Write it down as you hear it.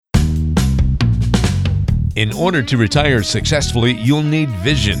In order to retire successfully, you'll need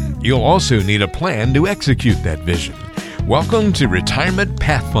vision. You'll also need a plan to execute that vision. Welcome to Retirement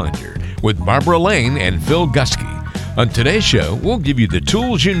Pathfinder with Barbara Lane and Phil Gusky. On today's show, we'll give you the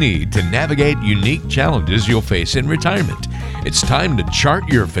tools you need to navigate unique challenges you'll face in retirement. It's time to chart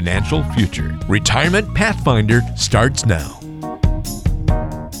your financial future. Retirement Pathfinder starts now.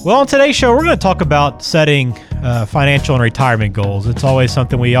 Well, on today's show, we're going to talk about setting financial and retirement goals. It's always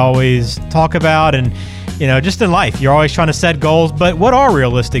something we always talk about, and just in life, you're always trying to set goals. But what are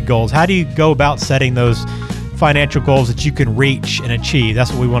realistic goals? How do you go about setting those financial goals that you can reach and achieve?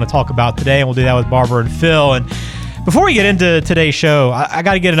 That's what we want to talk about today, and we'll do that with Barbara and Phil. And before we get into today's show, I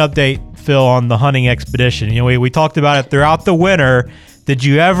got to get an update, Phil, on the hunting expedition. We talked about it throughout the winter. Did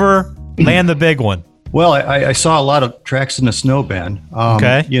you ever land the big one? Well, I saw a lot of tracks in the snow, Ben.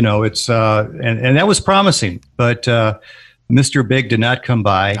 Okay. It's and that was promising, but Mr. Big did not come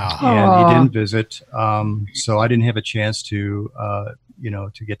by, and he didn't visit. So I didn't have a chance to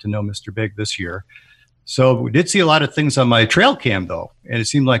get to know Mr. Big this year. So we did see a lot of things on my trail cam, though, and it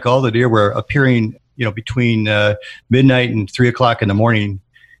seemed like all the deer were appearing, between midnight and 3 o'clock in the morning.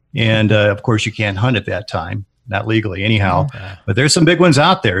 And of course, you can't hunt at that time. Not legally anyhow, but there's some big ones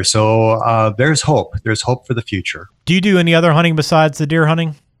out there. So there's hope. There's hope for the future. Do you do any other hunting besides the deer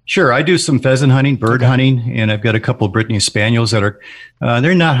hunting? Sure. I do some pheasant hunting, bird hunting, and I've got a couple of Brittany Spaniels that are,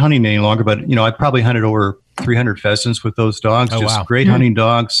 they're not hunting any longer, but I probably hunted over 300 pheasants with those dogs. Great hunting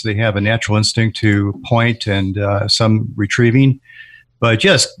dogs. They have a natural instinct to point and some retrieving, but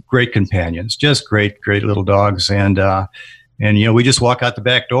just great companions, just great little dogs. And we just walk out the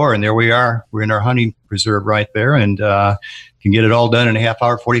back door and there we are. We're in our hunting preserve right there, and can get it all done in a half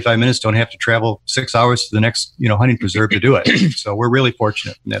hour, 45 minutes. Don't have to travel 6 hours to the next, hunting preserve to do it. So we're really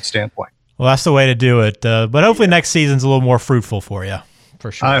fortunate from that standpoint. Well, that's the way to do it. But hopefully next season's a little more fruitful for you,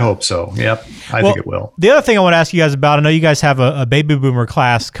 for sure. I hope so. Yep. I think it will. The other thing I want to ask you guys about, I know you guys have a baby boomer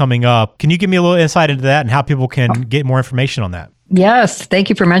class coming up. Can you give me a little insight into that and how people can get more information on that? Yes, thank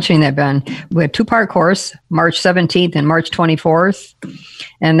you for mentioning that, Ben. We have a 2-part course, March 17th and March 24th.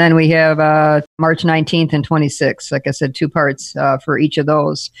 And then we have March 19th and 26th. Like I said, 2 parts for each of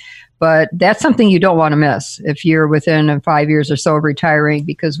those. But that's something you don't want to miss if you're within 5 years or so of retiring,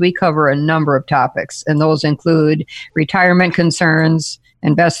 because we cover a number of topics. And those include retirement concerns,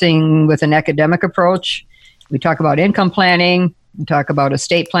 investing with an academic approach. We talk about income planning. We talk about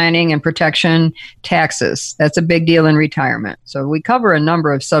estate planning and protection, taxes. That's a big deal in retirement. So we cover a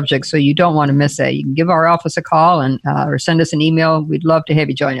number of subjects, so you don't want to miss that. You can give our office a call and or send us an email. We'd love to have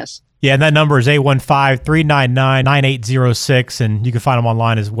you join us. Yeah, and that number is 815-399-9806, and you can find them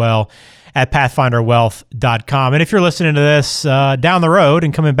online as well at pathfinderwealth.com. And if you're listening to this down the road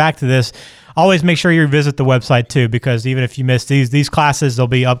and coming back to this, always make sure you visit the website too, because even if you miss these classes, there'll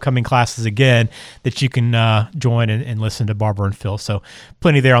be upcoming classes again that you can join and listen to Barbara and Phil. So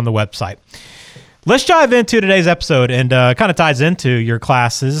plenty there on the website. Let's dive into today's episode, and kind of ties into your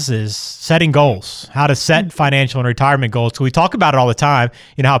classes is setting goals, how to set financial and retirement goals. So we talk about it all the time,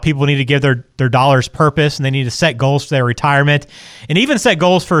 how people need to give their dollars purpose, and they need to set goals for their retirement and even set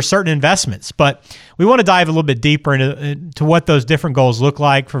goals for certain investments. But we want to dive a little bit deeper into what those different goals look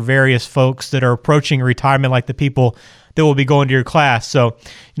like for various folks that are approaching retirement, like the people that will be going to your class. So,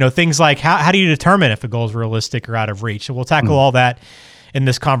 things like how do you determine if a goal is realistic or out of reach? So we'll tackle all that in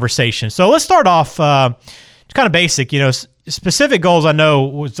this conversation. So let's start off kind of basic. Specific goals I know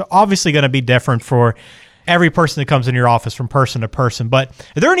was obviously going to be different for every person that comes in your office from person to person. But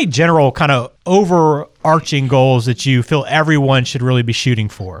are there any general kind of overarching goals that you feel everyone should really be shooting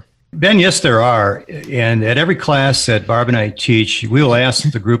for? Ben, yes, there are. And at every class that Barb and I teach, we will ask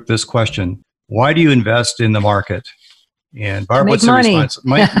the group this question: why do you invest in the market? And Barb, what's the response?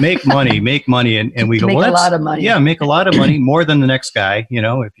 Make money. And we go, make a lot of money. Yeah, make a lot of money, more than the next guy,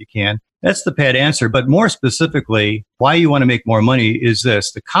 if you can. That's the pat answer. But more specifically, why you want to make more money is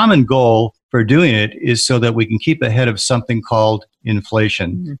this. The common goal for doing it is so that we can keep ahead of something called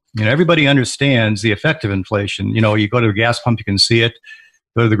inflation. Mm-hmm. Everybody understands the effect of inflation. You go to the gas pump, you can see it.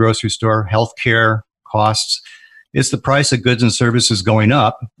 Go to the grocery store, healthcare costs. It's the price of goods and services going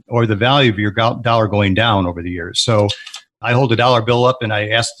up, or the value of your dollar going down over the years. So I hold a dollar bill up and I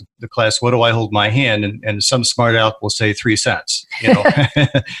ask the class, what do I hold my hand? And some smart aleck will say 3 cents,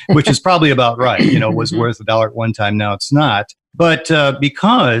 which is probably about right. Was worth $1 at one time. Now it's not. But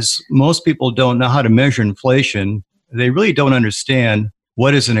because most people don't know how to measure inflation, they really don't understand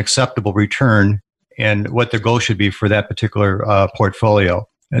what is an acceptable return and what their goal should be for that particular portfolio.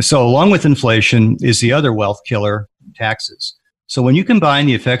 And so along with inflation is the other wealth killer, taxes. So when you combine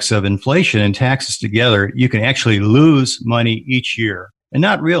the effects of inflation and taxes together, you can actually lose money each year. and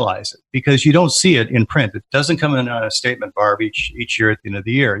not realize it because you don't see it in print. It doesn't come in on a statement, Barb, each year at the end of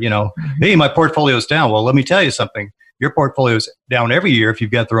the year. Hey, my portfolio's down. Well, let me tell you something. Your portfolio's down every year if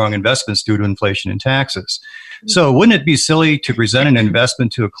you've got the wrong investments due to inflation and taxes. So wouldn't it be silly to present an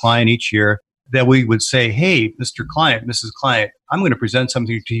investment to a client each year that we would say, hey, Mr. Client, Mrs. Client, I'm going to present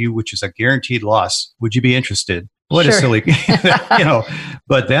something to you which is a guaranteed loss. Would you be interested? What a silly,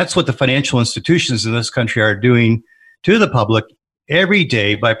 but that's what the financial institutions in this country are doing to the public every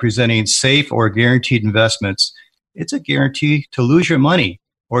day by presenting safe or guaranteed investments. It's a guarantee to lose your money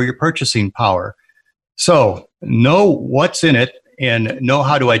or your purchasing power. So know what's in it and know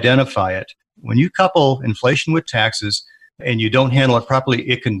how to identify it. When you couple inflation with taxes and you don't handle it properly,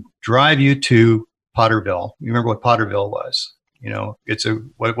 it can drive you to Potterville. You remember what Potterville was?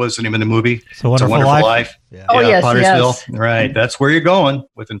 What was the name of the movie? It's a Wonderful Life. Yeah. Oh, yes, Pottersville. yes. Right. That's where you're going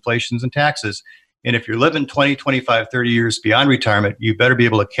with inflations and taxes. And if you're living 20, 25, 30 years beyond retirement, you better be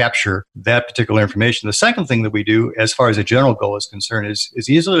able to capture that particular information. The second thing that we do, as far as a general goal is concerned, is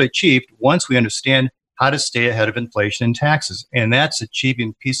easily achieved once we understand how to stay ahead of inflation and taxes. And that's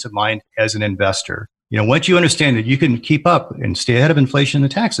achieving peace of mind as an investor. Once you understand that you can keep up and stay ahead of inflation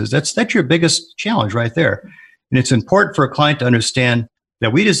and taxes, that's your biggest challenge right there. And it's important for a client to understand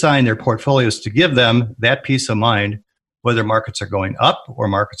that we design their portfolios to give them that peace of mind, whether markets are going up or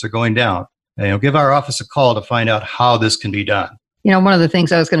markets are going down. And give our office a call to find out how this can be done. One of the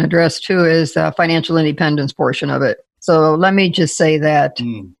things I was going to address too is the financial independence portion of it. So let me just say that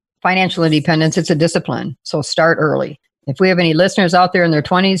financial independence, it's a discipline. So start early. If we have any listeners out there in their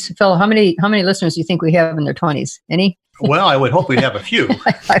 20s, Phil, how many listeners do you think we have in their 20s? Any? Well, I would hope we'd have a few.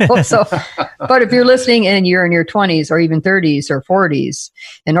 I hope so. But if you're listening and you're in your 20s or even 30s or 40s,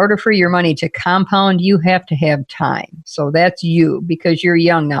 in order for your money to compound, you have to have time. So that's you, because you're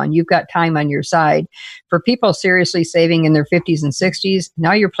young now and you've got time on your side. For people seriously saving in their 50s and 60s,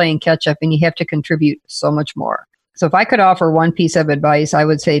 now you're playing catch up and you have to contribute so much more. So if I could offer one piece of advice, I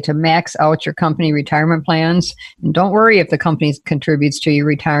would say to max out your company retirement plans. And don't worry if the company contributes to your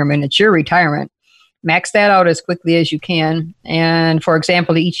retirement. It's your retirement. Max that out as quickly as you can. And for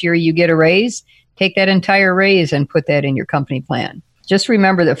example, each year you get a raise, take that entire raise and put that in your company plan. Just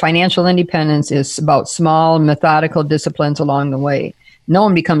remember that financial independence is about small, methodical disciplines along the way. No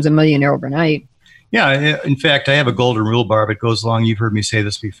one becomes a millionaire overnight. Yeah, in fact, I have a golden rule, Barb. It goes along, you've heard me say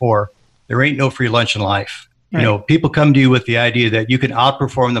this before. There ain't no free lunch in life. Right. People come to you with the idea that you can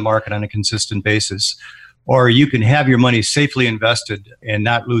outperform the market on a consistent basis, or you can have your money safely invested and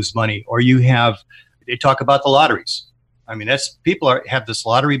not lose money, or they talk about the lotteries. I mean, people have this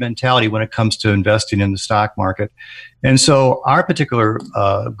lottery mentality when it comes to investing in the stock market. And so our particular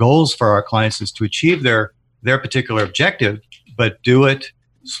goals for our clients is to achieve their particular objective, but do it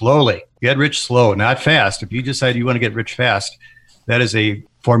slowly. Get rich slow, not fast. If you decide you want to get rich fast, that is a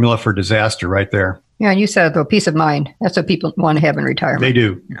formula for disaster right there. Yeah, and you said, though, peace of mind. That's what people want to have in retirement. They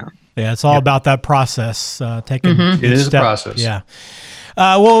do. Yeah, it's all about that process. Taking It is a process. Yeah.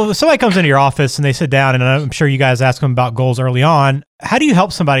 Well, somebody comes into your office and they sit down, and I'm sure you guys ask them about goals early on. How do you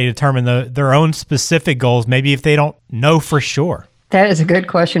help somebody determine their own specific goals, maybe if they don't know for sure? That is a good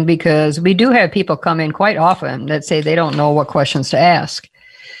question, because we do have people come in quite often that say they don't know what questions to ask.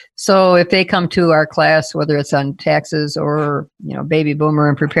 So if they come to our class, whether it's on taxes or, baby boomer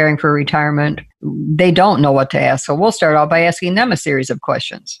and preparing for retirement, they don't know what to ask. So we'll start out by asking them a series of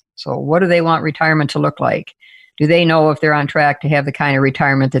questions. So what do they want retirement to look like? Do they know if they're on track to have the kind of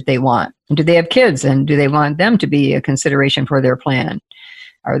retirement that they want? And do they have kids? And do they want them to be a consideration for their plan?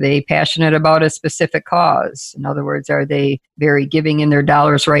 Are they passionate about a specific cause? In other words, are they very giving in their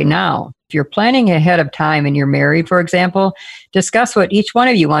dollars right now? If you're planning ahead of time and you're married, for example, discuss what each one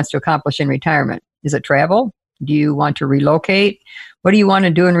of you wants to accomplish in retirement. Is it travel? Do you want to relocate? What do you want to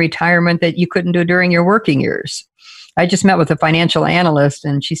do in retirement that you couldn't do during your working years? I just met with a financial analyst,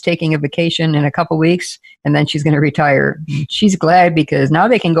 and she's taking a vacation in a couple weeks, and then she's going to retire. She's glad because now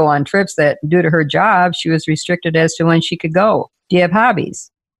they can go on trips that, due to her job, she was restricted as to when she could go. Do you have hobbies?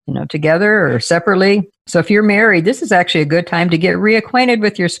 Together or separately? So if you're married, this is actually a good time to get reacquainted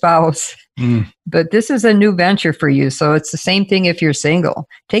with your spouse. But this is a new venture for you. So it's the same thing if you're single.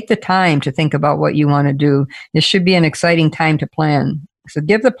 Take the time to think about what you want to do. This should be an exciting time to plan. So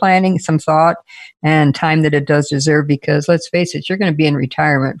give the planning some thought and time that it does deserve, because let's face it, you're going to be in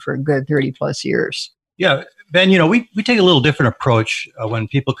retirement for a good 30 plus years. Yeah. Ben, we take a little different approach when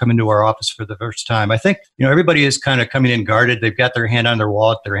people come into our office for the first time. I think, everybody is kind of coming in guarded. They've got their hand on their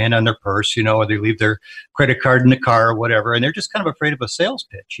wallet, their hand on their purse, or they leave their credit card in the car or whatever. And they're just kind of afraid of a sales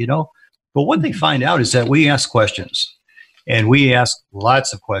pitch, But what they find out is that we ask questions. And we ask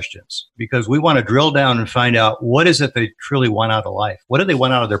lots of questions because we want to drill down and find out what is it they truly want out of life. What do they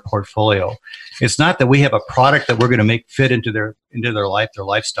want out of their portfolio? It's not that we have a product that we're going to make fit into their life, their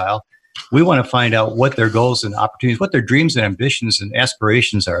lifestyle. We want to find out what their goals and opportunities, what their dreams and ambitions and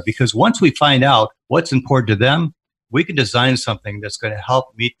aspirations are. Because once we find out what's important to them, we can design something that's going to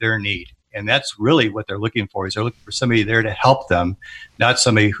help meet their need. And that's really what they're looking for, is they're looking for somebody there to help them, not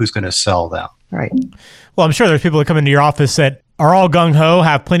somebody who's going to sell them. Right. Well, I'm sure there's people that come into your office that are all gung-ho,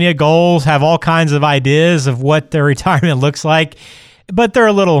 have plenty of goals, have all kinds of ideas of what their retirement looks like, but they're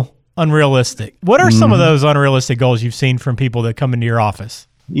a little unrealistic. What are some of those unrealistic goals you've seen from people that come into your office?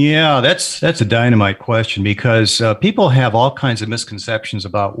 Yeah, that's a dynamite question, because people have all kinds of misconceptions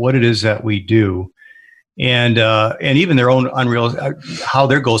about what it is that we do. And even their own how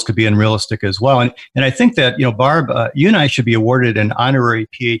their goals could be unrealistic as well. And I think that, Barb, you and I should be awarded an honorary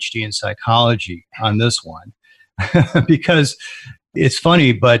PhD in psychology on this one, because it's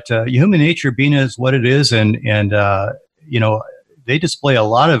funny, but human nature being is what it is, and they display a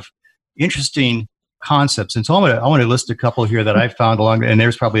lot of interesting concepts. And so I want to list a couple here that I found along, and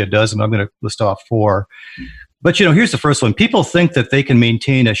there's probably a dozen. I'm going to list off 4. But, here's the first one. People think that they can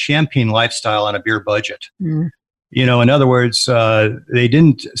maintain a champagne lifestyle on a beer budget. In other words, they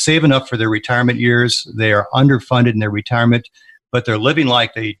didn't save enough for their retirement years. They are underfunded in their retirement, but they're living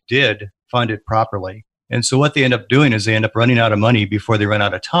like they did fund it properly. And so what they end up doing is they end up running out of money before they run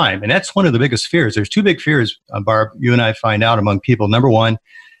out of time. And that's one of the biggest fears. There's 2 big fears, Barb, you and I find out among people. Number one,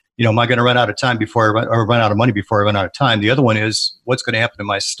 am I going to run out of time or run out of money before I run out of time? The other one is, what's going to happen to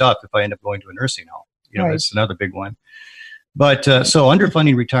my stuff if I end up going to a nursing home? Right. That's another big one. But so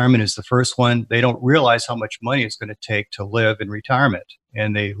underfunding retirement is the first one. They don't realize how much money it's going to take to live in retirement.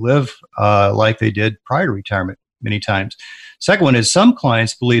 And they live like they did prior to retirement many times. Second one is, some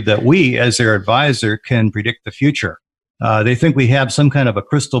clients believe that we, as their advisor, can predict the future. They think we have some kind of a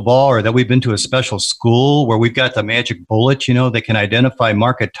crystal ball, or that we've been to a special school where we've got the magic bullet, that can identify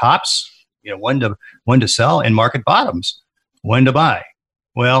market tops, when to sell, and market bottoms, when to buy.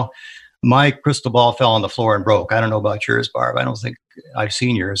 Well, my crystal ball fell on the floor and broke. I don't know about yours, Barb. I don't think I've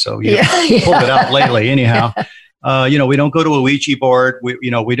seen yours. So you pulled it out lately. Anyhow, we don't go to a Ouija board.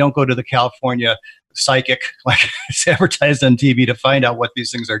 We don't go to the California psychic like it's advertised on TV to find out what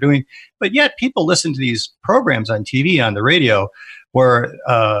these things are doing. But yet people listen to these programs on TV, on the radio, where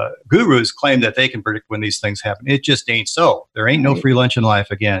gurus claim that they can predict when these things happen. It just ain't so. There ain't no free lunch in life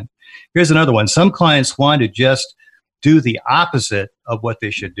again. Here's another one. Some clients want to just do the opposite of what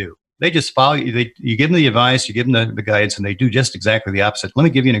they should do. They just follow you. You give them the advice, you give them the guidance, and they do just exactly the opposite. Let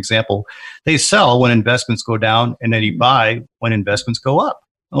me give you an example. They sell when investments go down, and then you buy when investments go up.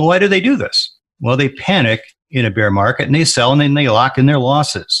 Well, why do they do this? Well, they panic in a bear market, and they sell, and then they lock in their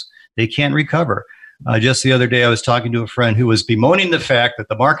losses. They can't recover. Just the other day, I was talking to a friend who was bemoaning the fact that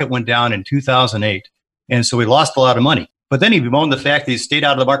the market went down in 2008, and so he lost a lot of money. But then he bemoaned the fact that he stayed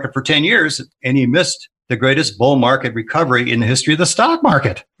out of the market for 10 years, and he missed the greatest bull market recovery in the history of the stock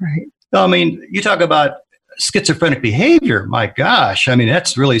market. Right. I mean, you talk about schizophrenic behavior. My gosh,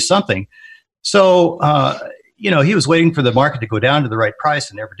 that's really something. So, he was waiting for the market to go down to the right price,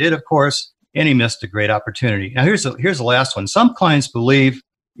 and never did, of course, and he missed a great opportunity. Now, here's the last one. Some clients believe,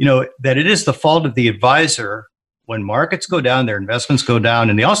 that it is the fault of the advisor when markets go down, their investments go down,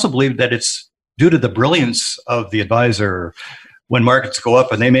 and they also believe that it's due to the brilliance of the advisor when markets go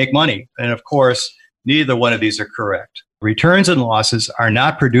up and they make money. And of course, neither one of these are correct. Returns and losses are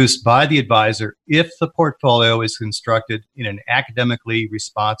not produced by the advisor if the portfolio is constructed in an academically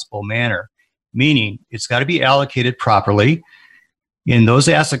responsible manner, meaning it's got to be allocated properly in those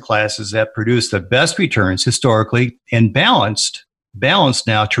asset classes that produce the best returns historically, and balanced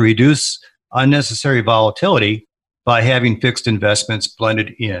now to reduce unnecessary volatility by having fixed investments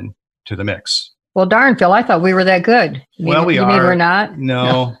blended in to the mix. Well, darn, Phil, I thought we were that good. Well, we are. You mean we're not?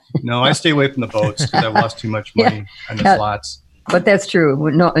 No, I stay away from the boats because I've lost too much money on the slots. But that's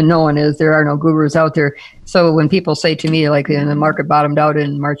true. No one is. There are no gurus out there. So when people say to me, like, the market bottomed out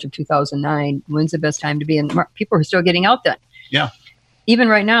in March of 2009, when's the best time to be in? People are still getting out then. Yeah. Even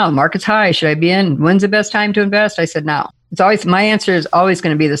right now, market's high. Should I be in? When's the best time to invest? I said now. It's always, my answer is always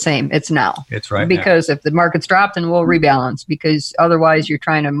going to be the same. It's now. It's right because if the market's dropped, then we'll rebalance, because otherwise you're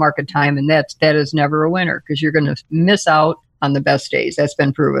trying to market time, and that is never a winner, because you're going to miss out on the best days. That's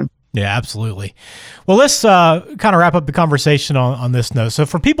been proven. Yeah, absolutely. Well, let's kind of wrap up the conversation on this note. So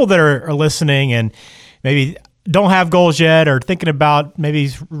for people that are listening and maybe don't have goals yet, or thinking about maybe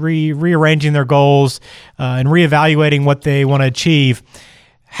rearranging their goals and reevaluating what they want to achieve,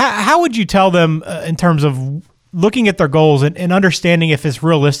 how would you tell them in terms of looking at their goals and understanding if it's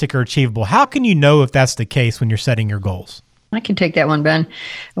realistic or achievable? How can you know if that's the case when you're setting your goals? I can take that one, Ben.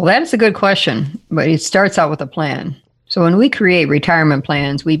 Well, that is a good question, but it starts out with a plan. So when we create retirement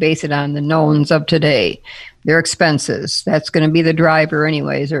plans, we base it on the knowns of today, their expenses. That's going to be the driver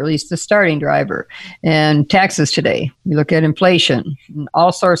anyways, or at least the starting driver. And taxes today. We look at inflation,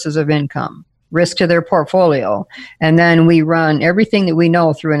 all sources of income, risk to their portfolio. And then we run everything that we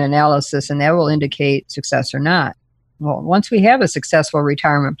know through an analysis, and that will indicate success or not. Well, once we have a successful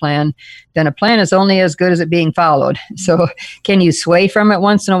retirement plan, then a plan is only as good as it being followed. So can you sway from it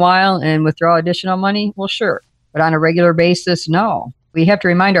once in a while and withdraw additional money? Well, sure. But on a regular basis, no. We have to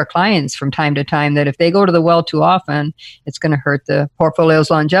remind our clients from time to time that if they go to the well too often, it's going to hurt the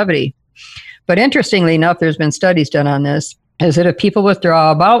portfolio's longevity. But interestingly enough, there's been studies done on this, is that if people withdraw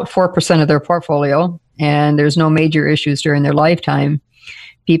about 4% of their portfolio and there's no major issues during their lifetime,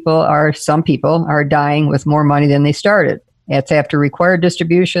 some people are dying with more money than they started. That's after required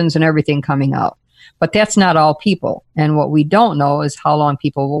distributions and everything coming out. But that's not all people. And what we don't know is how long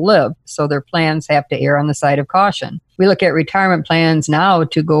people will live. So their plans have to err on the side of caution. We look at retirement plans now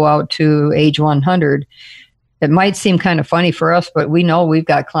to go out to age 100. It might seem kind of funny for us, but we know we've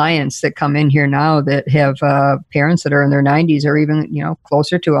got clients that come in here now that have parents that are in their 90s or even,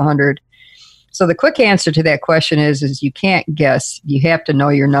 closer to 100. So the quick answer to that question is you can't guess. You have to know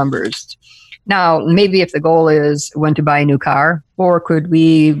your numbers. Now, maybe if the goal is when to buy a new car, or could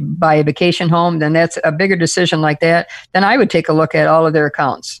we buy a vacation home, then that's a bigger decision like that. Then I would take a look at all of their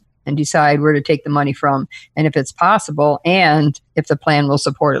accounts and decide where to take the money from, and if it's possible, and if the plan will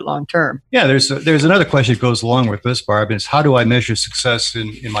support it long term. Yeah, there's another question that goes along with this, Barb, is how do I measure success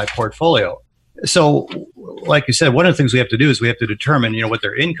in my portfolio? So, like you said, one of the things we have to do is we have to determine, what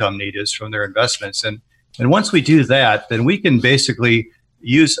their income need is from their investments, and once we do that, then we can basically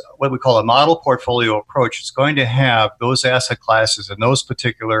use what we call a model portfolio approach. It's going to have those asset classes and those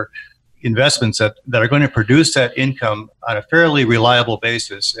particular investments that are going to produce that income on a fairly reliable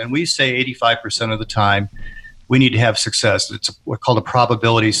basis. And we say 85% of the time we need to have success. It's what's called a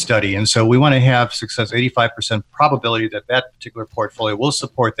probability study. And so we want to have success, 85% probability that particular portfolio will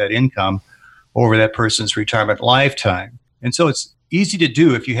support that income over that person's retirement lifetime. And so it's easy to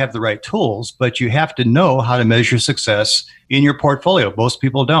do if you have the right tools, but you have to know how to measure success in your portfolio. Most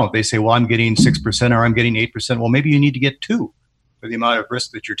people don't. They say, well, I'm getting 6% or I'm getting 8%. Well, maybe you need to get 2 for the amount of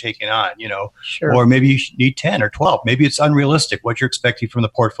risk that you're taking on, Sure. Or maybe you need 10 or 12. Maybe it's unrealistic. What you're expecting from the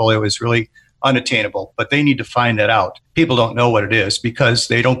portfolio is really unattainable, but they need to find that out. People don't know what it is because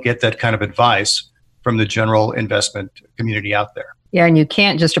they don't get that kind of advice from the general investment community out there. Yeah, and you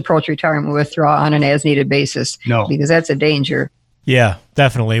can't just approach retirement withdrawal on an as-needed basis. No. Because that's a danger. Yeah,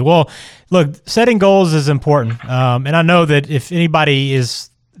 definitely. Well, look, setting goals is important. And I know that if anybody is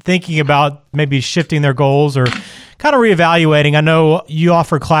thinking about maybe shifting their goals or kind of reevaluating, I know you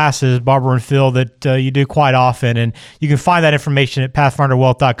offer classes, Barbara and Phil, that you do quite often, and you can find that information at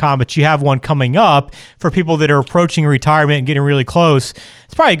pathfinderwealth.com, but you have one coming up for people that are approaching retirement and getting really close.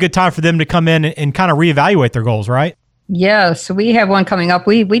 It's probably a good time for them to come in and kind of reevaluate their goals, right? Yes, we have one coming up.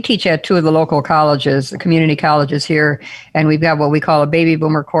 We teach at 2 of the local colleges, the community colleges here, and we've got what we call a baby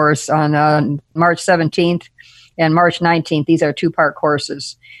boomer course on March 17th and March 19th. These are 2-part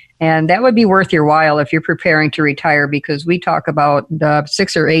courses. And that would be worth your while if you're preparing to retire, because we talk about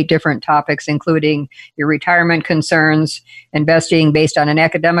 6 or 8 different topics, including your retirement concerns, investing based on an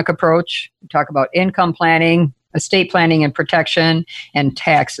academic approach. We talk about income planning, estate planning and protection, and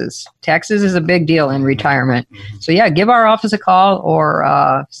taxes. Taxes is a big deal in retirement. So yeah, give our office a call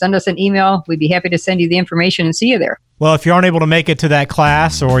or send us an email. We'd be happy to send you the information and see you there. Well, if you aren't able to make it to that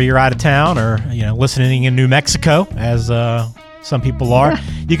class, or you're out of town, or listening in New Mexico, as some people are,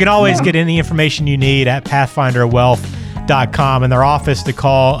 you can always get any information you need at pathfinderwealth.com, and their office to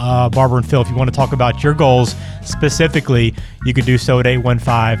call Barbara and Phil. If you want to talk about your goals specifically, you can do so at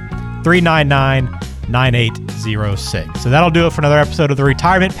 815-399-9806. So that'll do it for another episode of the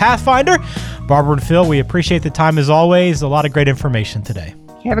Retirement Pathfinder. Barbara and Phil, we appreciate the time as always. A lot of great information today.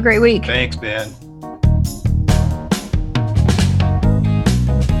 Have a great week. Thanks, Ben.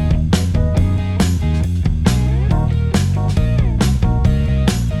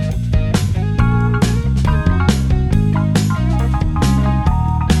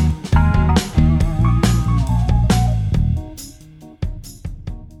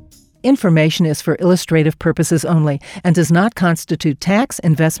 Information is for illustrative purposes only and does not constitute tax,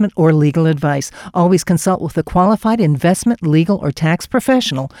 investment, or legal advice. Always consult with a qualified investment, legal, or tax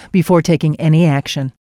professional before taking any action.